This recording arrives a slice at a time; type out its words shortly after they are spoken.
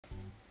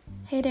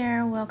Hey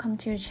there, welcome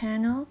to the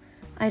channel.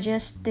 I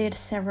just did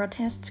several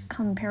tests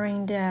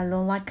comparing the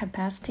low light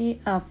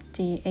capacity of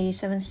the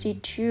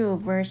A7Cii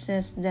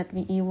versus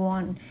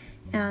ZVE1,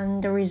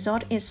 and the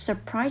result is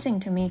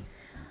surprising to me.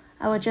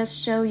 I will just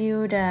show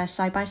you the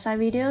side-by-side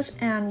videos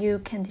and you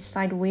can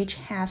decide which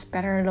has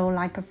better low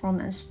light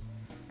performance.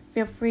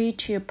 Feel free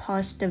to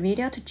pause the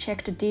video to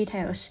check the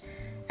details,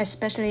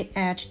 especially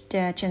at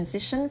the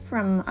transition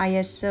from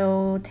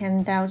ISO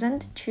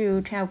 10000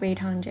 to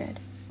 12800.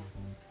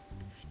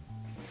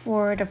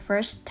 For the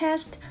first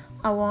test,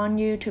 I want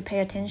you to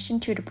pay attention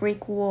to the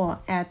brick wall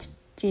at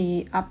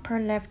the upper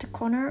left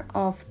corner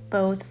of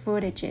both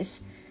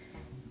footages.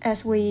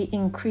 As we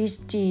increase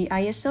the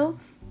ISO,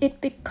 it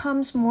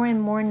becomes more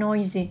and more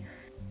noisy.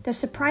 The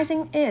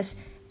surprising is,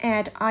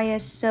 at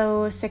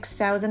ISO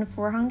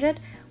 6400,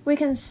 we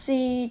can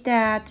see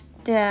that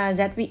the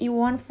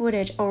ZVE1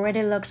 footage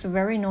already looks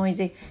very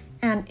noisy,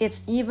 and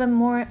it's even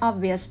more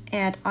obvious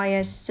at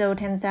ISO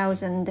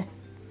 10000.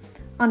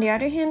 On the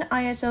other hand,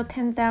 ISO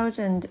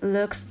 10000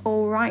 looks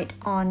alright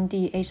on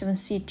the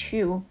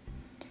A7Cii.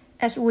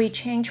 As we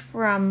change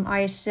from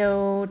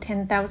ISO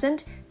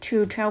 10000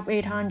 to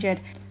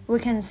 12800, we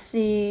can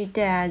see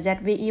the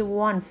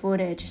ZVE1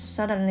 footage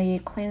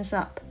suddenly cleans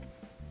up.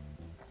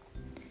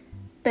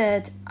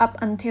 But up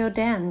until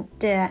then,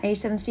 the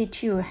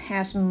A7Cii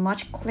has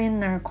much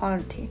cleaner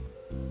quality.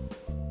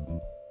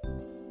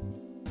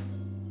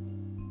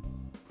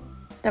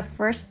 The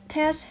first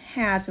test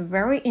has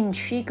very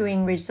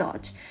intriguing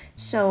results,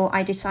 so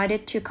I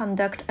decided to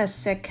conduct a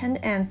second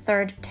and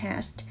third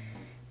test,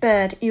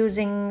 but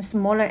using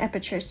smaller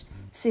apertures,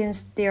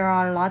 since there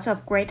are lots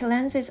of great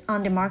lenses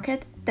on the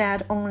market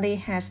that only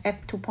has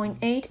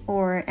f2.8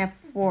 or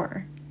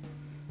f4.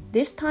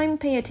 This time,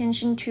 pay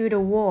attention to the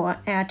wall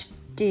at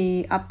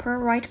the upper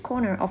right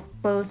corner of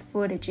both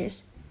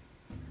footages.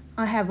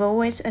 I have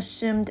always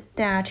assumed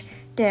that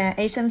the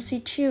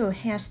A7Cii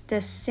has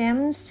the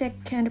same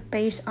second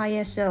base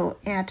ISO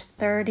at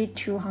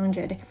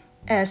 3200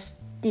 as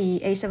the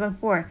A7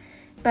 IV,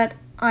 but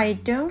I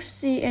don't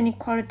see any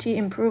quality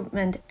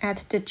improvement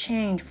at the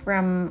change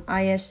from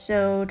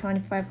ISO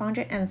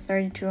 2500 and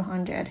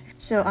 3200,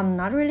 so I'm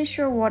not really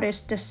sure what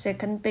is the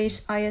second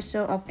base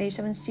ISO of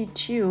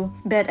A7Cii,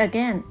 but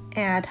again,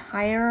 at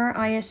higher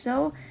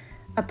ISO,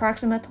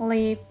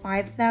 approximately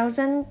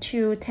 5000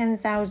 to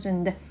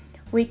 10,000,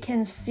 we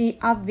can see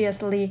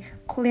obviously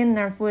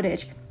cleaner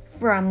footage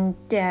from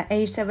the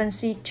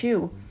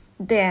A7Cii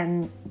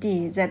than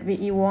the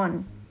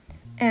ZVE1.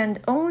 And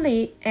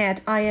only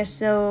at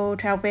ISO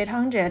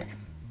 12800,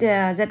 the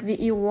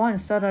ZVE1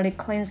 suddenly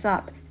cleans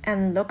up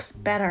and looks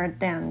better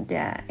than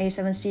the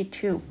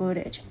A7Cii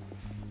footage.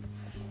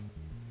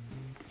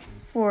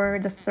 For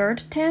the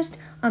third test,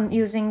 I'm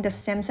using the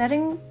same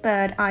setting,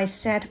 but I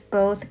set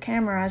both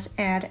cameras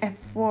at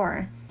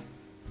f4.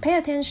 Pay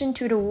attention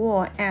to the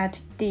wall at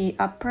the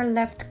upper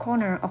left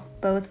corner of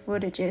both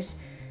footages,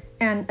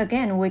 and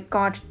again we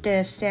got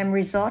the same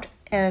result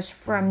as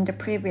from the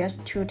previous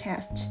two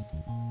tests.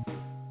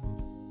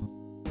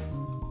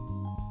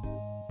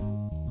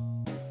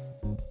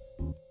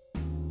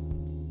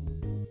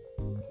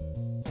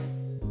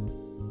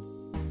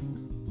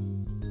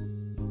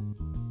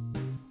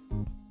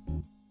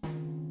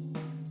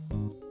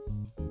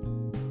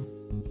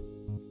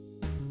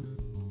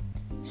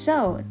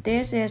 So,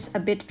 this is a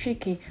bit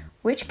tricky.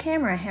 Which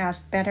camera has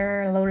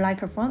better low light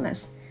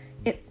performance?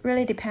 It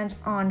really depends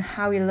on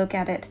how you look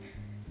at it.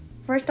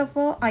 First of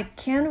all, I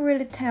can't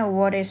really tell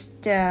what is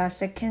the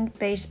second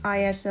base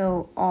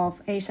ISO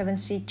of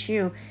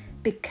A7Cii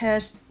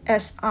because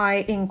as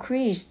I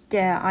increase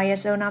the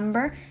ISO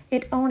number,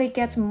 it only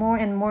gets more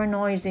and more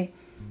noisy.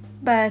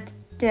 But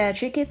the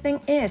tricky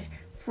thing is,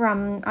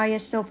 from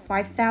ISO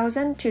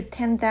 5000 to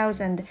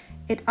 10,000,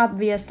 it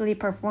obviously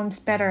performs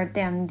better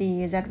than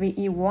the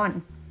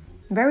ZVE1.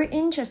 Very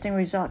interesting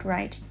result,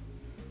 right?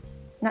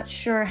 Not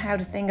sure how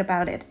to think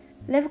about it.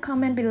 Leave a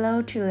comment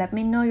below to let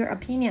me know your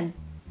opinion.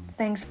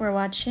 Thanks for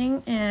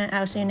watching and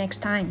I'll see you next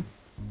time.